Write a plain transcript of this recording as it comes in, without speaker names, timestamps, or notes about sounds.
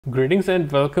Greetings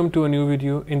and welcome to a new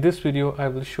video. In this video I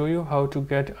will show you how to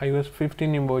get iOS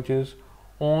 15 emojis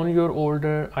on your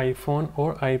older iPhone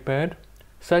or iPad,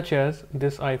 such as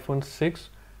this iPhone 6.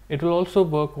 It will also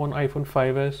work on iPhone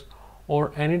 5s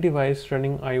or any device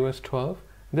running iOS 12.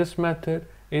 This method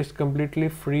is completely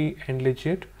free and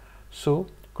legit. So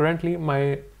currently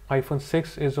my iPhone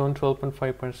 6 is on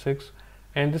 12.5.6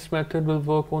 and this method will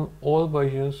work on all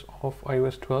versions of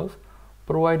iOS 12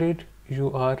 provided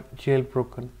you are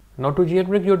jailbroken. Now to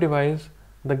jailbreak your device,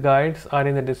 the guides are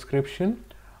in the description.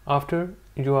 After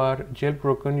you are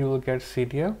jailbroken, you will get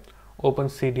Cydia. Open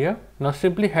Cydia. Now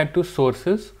simply head to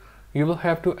sources. You will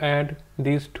have to add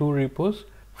these two repos.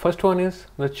 First one is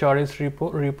the Charis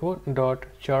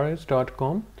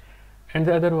repo.charis.com and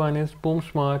the other one is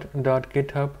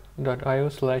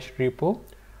boomsmart.github.io/repo.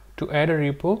 To add a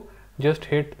repo, just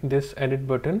hit this edit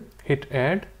button, hit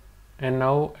add, and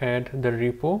now add the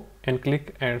repo and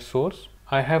click add source.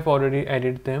 I have already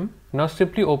added them. Now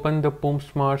simply open the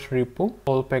boomsmart repo,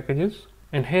 all packages,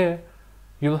 and here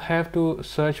you will have to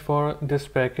search for this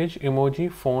package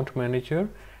emoji font manager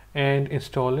and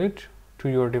install it to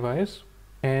your device.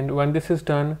 And when this is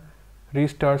done,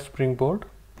 restart Springboard.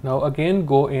 Now again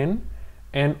go in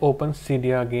and open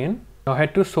Cydia again. Now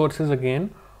head to sources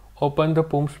again. Open the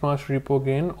boomsmart repo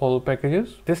again, all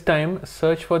packages. This time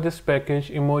search for this package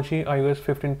emoji iOS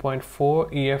 15.4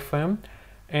 EFM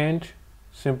and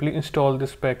simply install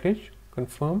this package.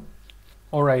 Confirm.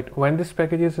 Alright, when this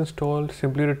package is installed,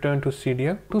 simply return to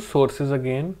Cydia. To sources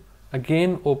again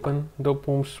open the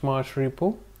boomsmart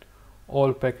repo,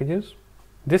 all packages.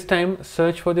 This time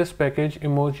search for this package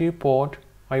emojiport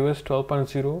iOS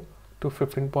 12.0 to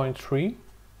 15.3.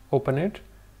 Open it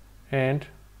and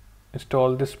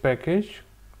install this package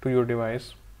to your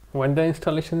device. When the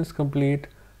installation is complete,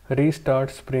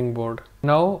 restart Springboard.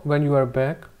 Now when you are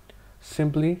back,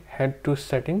 simply head to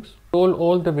settings, scroll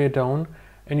all the way down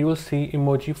and you will see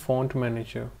emoji font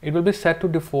manager. It will be set to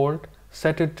default.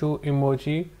 Set it to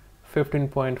emoji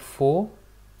 15.4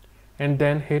 and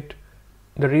then hit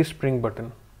the respring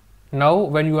button. Now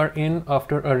when you are in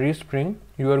after a respring,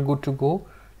 you are good to go.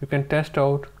 You can test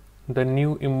out the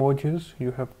new emojis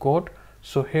you have got.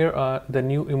 So here are the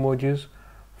new emojis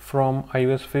from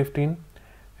iOS 15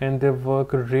 and they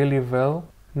work really well.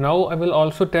 Now I will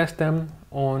also test them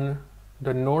on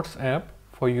the Notes app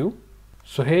for you.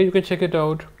 So here you can check it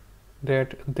out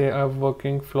that they are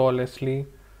working flawlessly,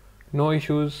 no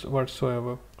issues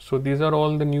whatsoever. So these are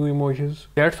all the new emojis.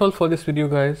 That's all for this video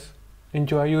guys.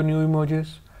 Enjoy your new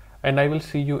emojis and I will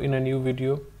see you in a new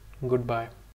video. Goodbye.